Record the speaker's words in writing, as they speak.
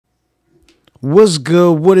What's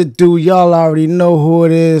good? What it do? Y'all already know who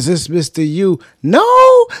it is. It's Mr.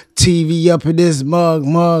 UKNOOo TV up in this mug.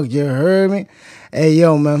 You heard me? Hey,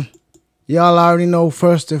 yo, man. Y'all already know,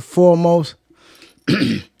 first and foremost,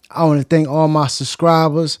 I want to thank all my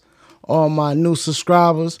subscribers, all my new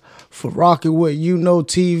subscribers for rocking with UKNOOo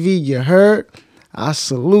TV. You heard? I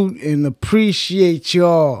salute and appreciate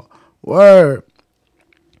y'all. Word.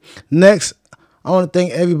 Next, I want to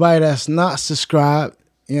thank everybody that's not subscribed.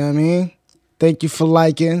 You know what I mean? Thank you for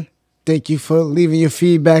liking. Thank you for leaving your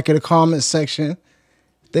feedback in the comment section.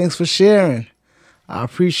 Thanks for sharing. I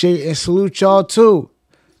appreciate and salute y'all too.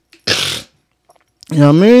 You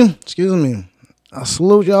know what I mean? Excuse me. I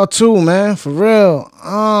salute y'all too, man. For real.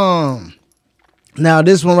 Now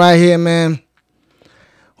this one right here, man.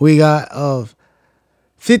 We got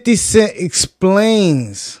 50 Cent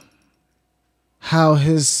explains how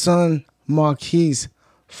his son Marquise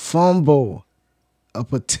Fumbled a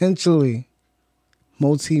potentially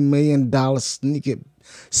multi-million-dollar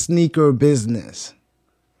sneaker business.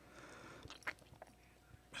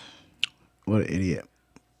 What an idiot.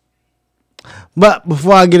 But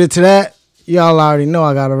before I get into that, y'all already know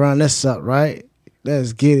I gotta run this up, right?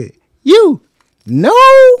 Let's get it. You know.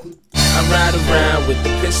 I ride around with the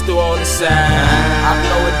pistol on the side. I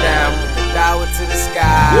blow it down with the dollar to the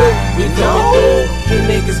sky. We coming through, you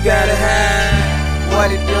niggas gotta hide. What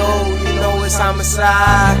it do? You know it's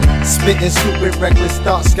homicide. Spitting stupid, reckless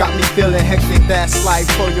thoughts got me feeling hectic. That's life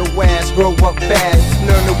for your ass. Grow up fast,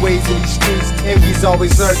 learn the ways in these streets. Envy's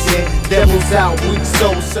always lurking. Devil's out, weak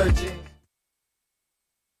soul searching.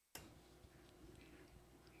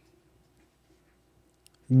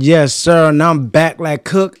 Yes, sir, and I'm back like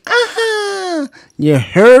Cook. You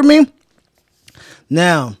heard me?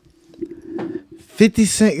 Now, 50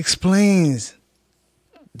 Cent explains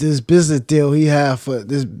this business deal he had for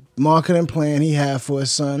this marketing plan he had for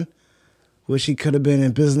his son, which he could have been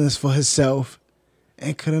in business for himself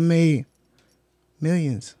and could have made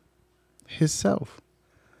millions himself.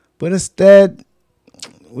 But instead,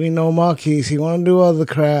 we know Marquise, he want to do other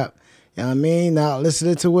crap. You know what I mean? Not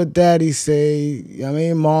listening to what daddy say. You know what I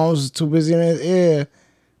mean? Mom's too busy in his ear.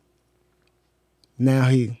 Now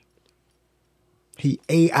he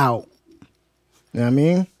ate out. You know what I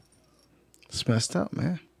mean? It's messed up,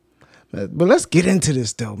 man. But let's get into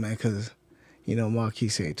this, though, man, because, you know,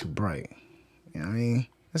 Marquise ain't too bright. You know what I mean?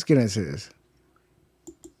 Let's get into this.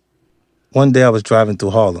 One day I was driving through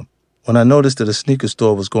Harlem when I noticed that a sneaker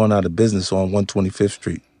store was going out of business on 125th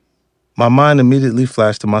Street. My mind immediately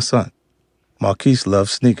flashed to my son. Marquise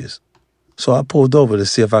loves sneakers, so I pulled over to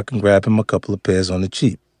see if I can grab him a couple of pairs on the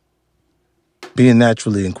cheap. Being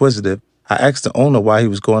naturally inquisitive, I asked the owner why he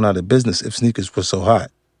was going out of business if sneakers were so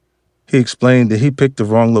hot. He explained that he picked the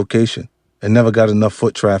wrong location and never got enough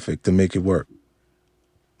foot traffic to make it work.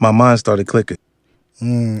 My mind started clicking.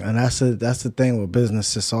 And that's the thing with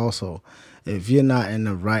businesses also. If you're not in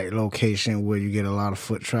the right location where you get a lot of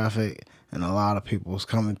foot traffic and a lot of people's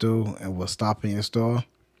coming through and will stop in your store,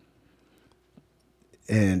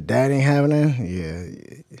 and that ain't happening,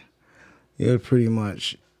 yeah, you're pretty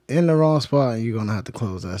much in the wrong spot and you're going to have to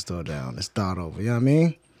close that store down and start over. You know what I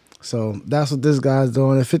mean? So that's what this guy's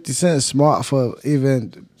doing. And 50 Cent is smart for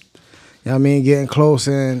even, you know what I mean, getting close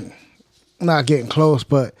and not getting close,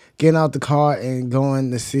 but getting out the car and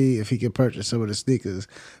going to see if he could purchase some of the sneakers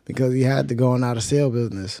because he had to go on out of sale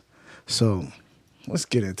business. So let's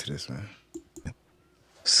get into this, man.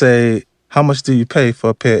 Say, how much do you pay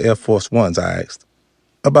for a pair of Air Force Ones, I asked.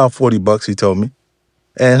 About $40, he told me.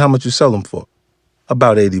 And how much you sell them for?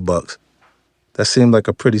 About $80. That seemed like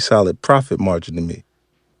a pretty solid profit margin to me.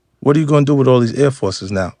 What are you going to do with all these Air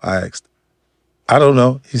Forces now? I asked. I don't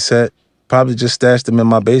know, he said. Probably just stash them in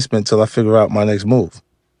my basement till I figure out my next move.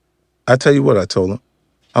 I tell you what, I told him.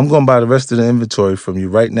 I'm going to buy the rest of the inventory from you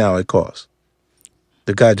right now at cost.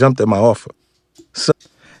 The guy jumped at my offer. So,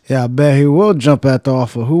 yeah, I bet he will jump at the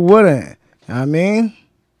offer. Who wouldn't? You know what I mean?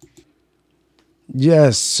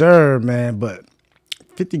 Yes, sir, man. But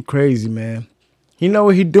 50 crazy, man. He know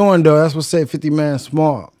what he doing, though. That's what say 50 man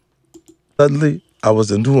smart. Suddenly, I was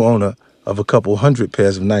the new owner of a couple hundred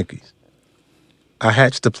pairs of Nikes. I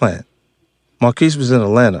hatched a plan. Marquise was in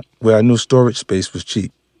Atlanta, where I knew storage space was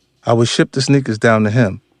cheap. I would ship the sneakers down to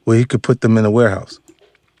him, where he could put them in a warehouse.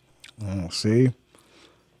 See?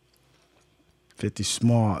 50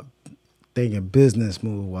 smart, thinking business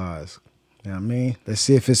move-wise. You know what I mean? Let's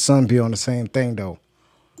see if his son be on the same thing, though.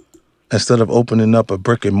 Instead of opening up a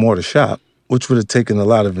brick-and-mortar shop, which would have taken a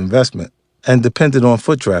lot of investment and depended on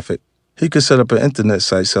foot traffic, he could set up an internet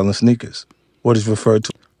site selling sneakers, what is referred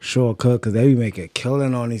to Sure could, because they be making a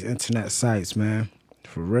killing on these internet sites, man.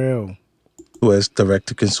 For real. as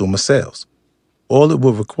direct-to-consumer sales. All it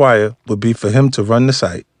would require would be for him to run the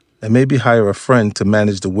site and maybe hire a friend to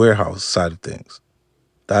manage the warehouse side of things.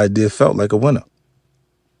 The idea felt like a winner.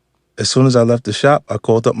 As soon as I left the shop, I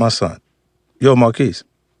called up my son. Yo, Marquise,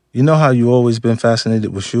 you know how you always been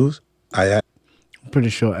fascinated with shoes? I'm pretty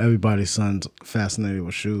sure everybody's son's fascinated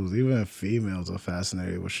with shoes. Even females are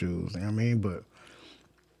fascinated with shoes. You know what I mean? But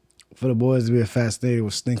for the boys to be fascinated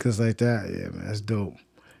with sneakers like that, yeah, man, that's dope. You know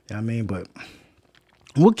what I mean? But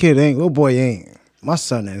what kid ain't? What boy ain't? My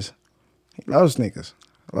son is. He loves sneakers.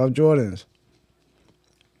 I love Jordans.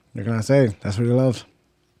 What can I say? That's what he loves.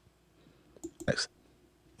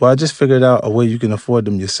 Well, I just figured out a way you can afford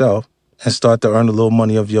them yourself and start to earn a little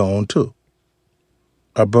money of your own, too.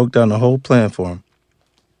 I broke down the whole plan for him.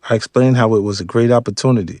 I explained how it was a great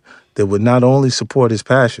opportunity that would not only support his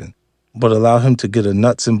passion, but allow him to get a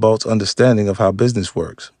nuts and bolts understanding of how business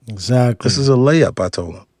works. Exactly. This is a layup, I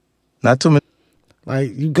told him. Not too many.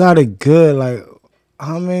 Like, you got it good. Like,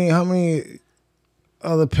 how many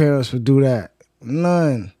other parents would do that?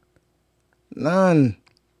 None. You know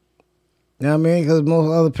what I mean? Because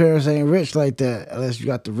most other parents ain't rich like that. Unless you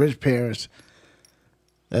got the rich parents.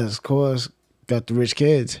 That's, of course, got the rich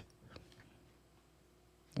kids.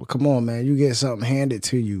 Well, come on, man. You get something handed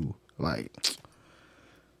to you. Like,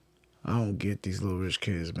 I don't get these little rich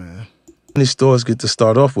kids, man. Many stores get to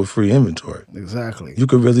start off with free inventory. Exactly. You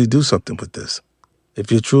could really do something with this. If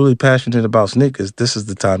you're truly passionate about sneakers, this is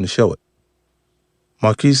the time to show it.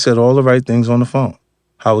 Marquise said all the right things on the phone.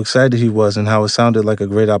 How excited he was and how it sounded like a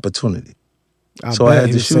great opportunity. So I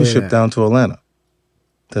had the shoes shipped down to Atlanta.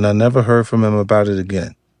 Then I never heard from him about it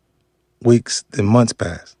again. Weeks, then months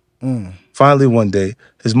passed. Finally, one day,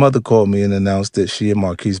 his mother called me and announced that she and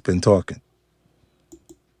Marquise been talking.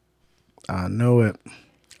 I knew it.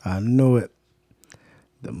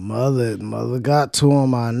 The mother got to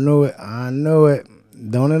him. I knew it.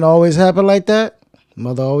 Don't it always happen like that?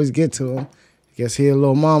 Mother always get to him. Guess he a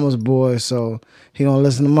little mama's boy, so he gonna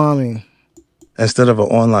listen to mommy. Instead of an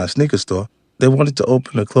online sneaker store, they wanted to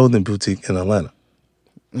open a clothing boutique in Atlanta.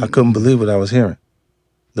 I couldn't believe what I was hearing.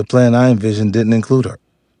 The plan I envisioned didn't include her.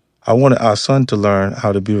 I wanted our son to learn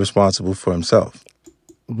how to be responsible for himself.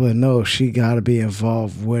 But no, she got to be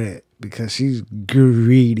involved with it because she's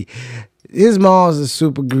greedy. His moms is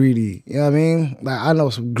super greedy. You know what I mean? Like, I know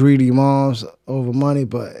some greedy moms over money,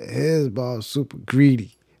 but his mom's super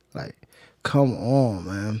greedy. Like, come on,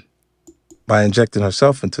 man. By injecting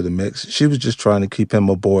herself into the mix, she was just trying to keep him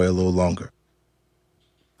a boy a little longer.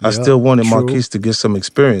 I still wanted Marquise to get some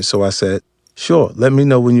experience, so I said, sure, let me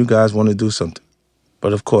know when you guys want to do something.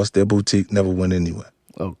 But of course, their boutique never went anywhere.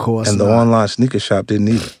 Of course not. And the online sneaker shop didn't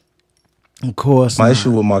either. Of course My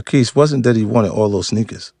issue with Marquise wasn't that he wanted all those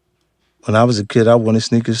sneakers. When I was a kid, I wanted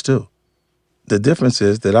sneakers too. The difference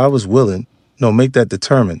is that I was willing, make that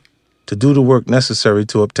determined, to do the work necessary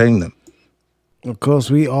to obtain them. Of course,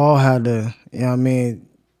 we all had to, you know what I mean,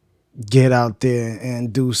 get out there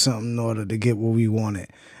and do something in order to get what we wanted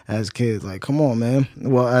as kids. Like, come on, man.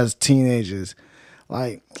 Well, as teenagers.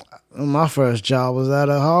 Like, my first job was at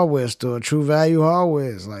a hardware store, True Value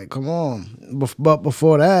Hardware. Like, come on. But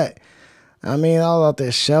before that, I mean, I was out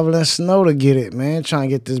there shoveling snow to get it, man, trying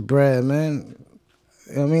to get this bread, man.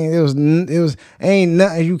 I mean, it was ain't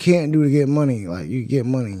nothing you can't do to get money. Like, you get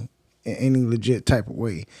money in any legit type of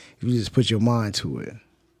way if you just put your mind to it.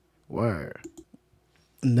 Word.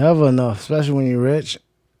 Never enough, especially when you're rich.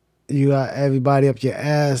 You got everybody up your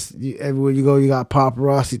ass. Everywhere you go, you got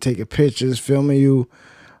paparazzi taking pictures, filming you.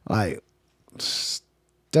 Like,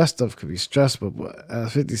 that stuff could be stressful, but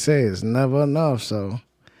as 50 says, it's never enough, so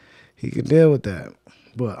he can deal with that.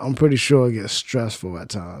 But I'm pretty sure it gets stressful at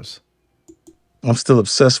times. I'm still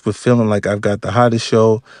obsessed with feeling like I've got the hottest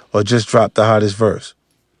show or just dropped the hottest verse.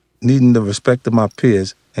 Needing the respect of my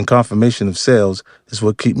peers and confirmation of sales is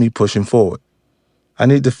what keep me pushing forward. I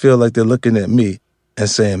need to feel like they're looking at me and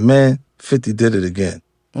saying, man, 50 did it again.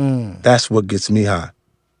 That's what gets me high.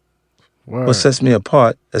 Word. What sets me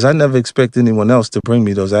apart is I never expect anyone else to bring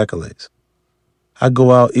me those accolades. I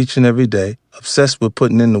go out each and every day, obsessed with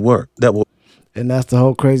putting in the work. And that's the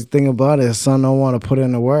whole crazy thing about it. His son don't want to put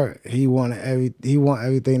in the work. He want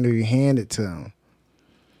everything to be handed to him.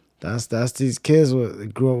 That's these kids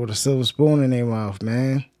that grew up with a silver spoon in their mouth,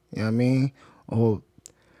 man. You know what I mean? Or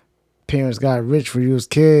parents got rich for you as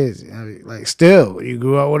kids. I mean, like, still, you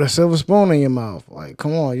grew up with a silver spoon in your mouth. Like,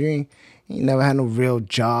 come on, you never had no real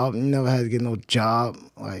job. You never had to get no job.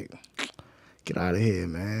 Like, get out of here,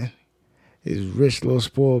 man. These rich little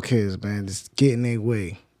spoiled kids, man, just getting their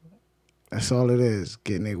way. That's all it is,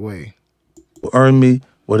 getting their way. Earn me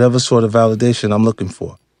whatever sort of validation I'm looking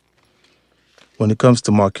for. When it comes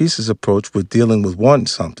to Marquise's approach with dealing with wanting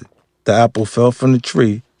something, The apple fell from the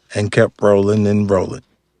tree and kept rolling and rolling.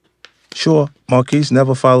 Sure, Marquise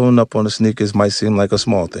never following up on the sneakers might seem like a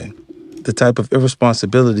small thing, the type of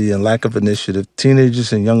irresponsibility and lack of initiative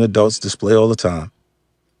teenagers and young adults display all the time,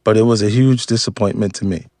 but it was a huge disappointment to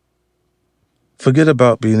me. Forget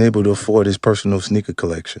about being able to afford his personal sneaker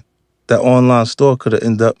collection. That online store could have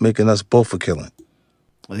ended up making us both a killing.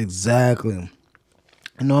 Exactly.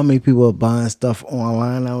 You know how many people are buying stuff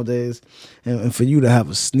online nowadays? And for you to have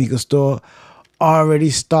a sneaker store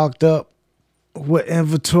already stocked up with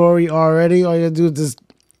inventory already, all you do is just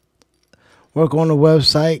work on the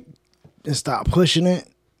website and stop pushing it.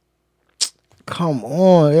 Come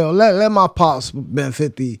on, yo, let my pops been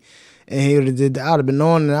 50 and he would have did that. I'd have been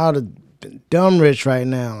on and I would have been dumb rich right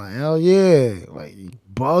now. Like, hell yeah. Like,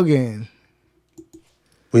 bugging.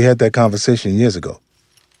 We had that conversation years ago.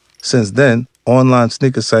 Since then, online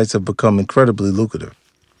sneaker sites have become incredibly lucrative.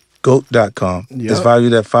 GOAT.com is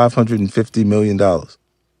valued at $550 million,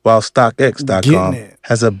 while StockX.com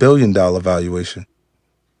has $1 billion valuation.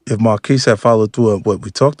 If Marquise had followed through on what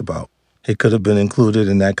we talked about, he could have been included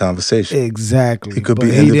in that conversation. Exactly. He could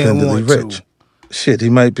be independently rich. Shit,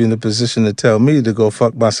 he might be in a position to tell me to go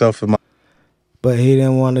fuck myself in my... But he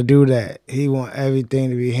didn't want to do that. He want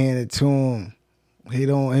everything to be handed to him. He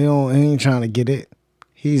ain't trying to get it.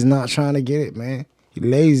 He's not trying to get it, man. He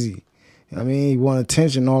lazy. I mean, he want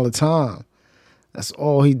attention all the time. That's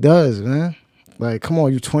all he does, man. Like, come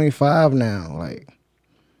on, you 25 now. Like,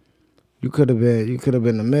 you could have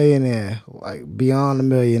been a millionaire, like beyond a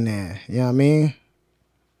millionaire. You know what I mean?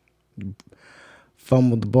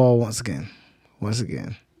 Fumbled the ball once again.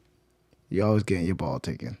 You always getting your ball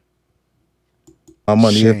taken. My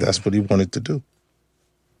money if that's what he wanted to do.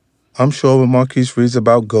 I'm sure when Marquise reads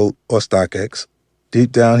about GOAT or StockX,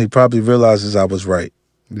 deep down he probably realizes I was right.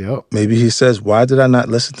 Yep. Maybe he says, why did I not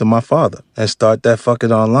listen to my father and start that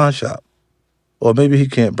fucking online shop? Or maybe he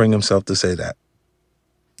can't bring himself to say that.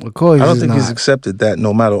 Of course I don't think he's accepted that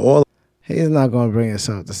no matter all. He's not going to bring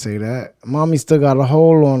himself to say that. Mommy still got a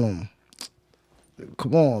hold on him.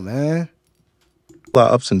 Come on, man.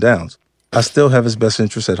 Our ups and downs, I still have his best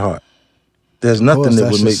interests at heart. There's nothing that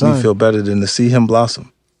would make me feel better than to see him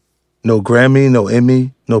blossom. No Grammy, no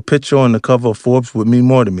Emmy, no picture on the cover of Forbes would mean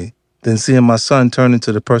more to me than seeing my son turn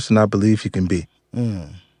into the person I believe he can be.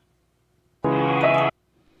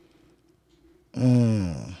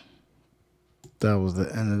 That was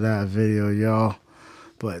the end of that video, y'all.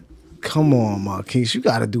 But come on, Marquise, you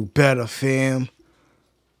gotta do better, fam.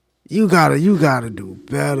 You gotta do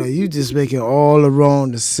better. You just making all the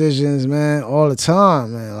wrong decisions, man, all the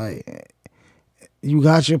time, man. Like, you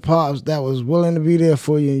got your pops that was willing to be there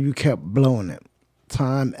for you, and you kept blowing it,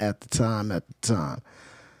 time after time after time.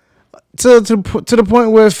 To the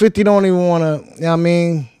point where 50 don't even want to, you know what I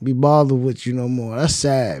mean, be bothered with you no more. That's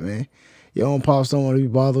sad, man. Your own pops don't want to be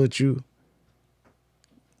bothered with you.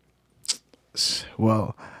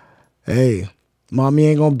 Well, hey, mommy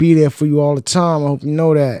ain't going to be there for you all the time. I hope you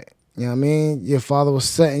know that. You know what I mean? Your father was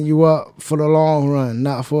setting you up for the long run,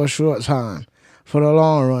 not for a short time. For the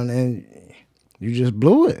long run, and you just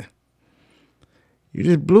blew it. You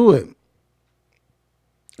just blew it.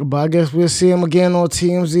 But I guess we'll see him again on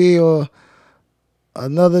TMZ or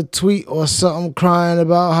another tweet or something crying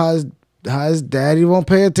about how his daddy won't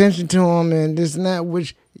pay attention to him and this and that,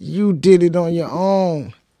 which you did it on your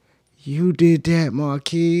own. You did that,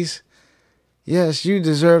 Marquise. Yes, you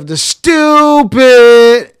deserve the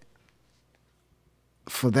stupid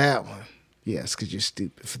for that one. Yes, because you're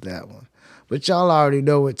stupid for that one. But y'all already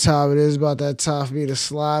know what time it is. About that time for me to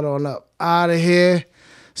slide on up out of here.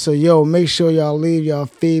 So, yo, make sure y'all leave y'all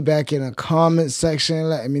feedback in the comment section.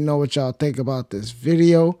 Letting me know what y'all think about this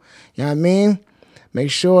video. You know what I mean? Make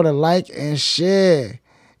sure to like and share.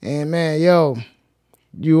 And, man, yo,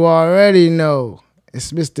 you already know.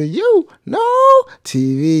 It's Mr. UKNOOo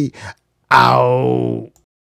TV. Out.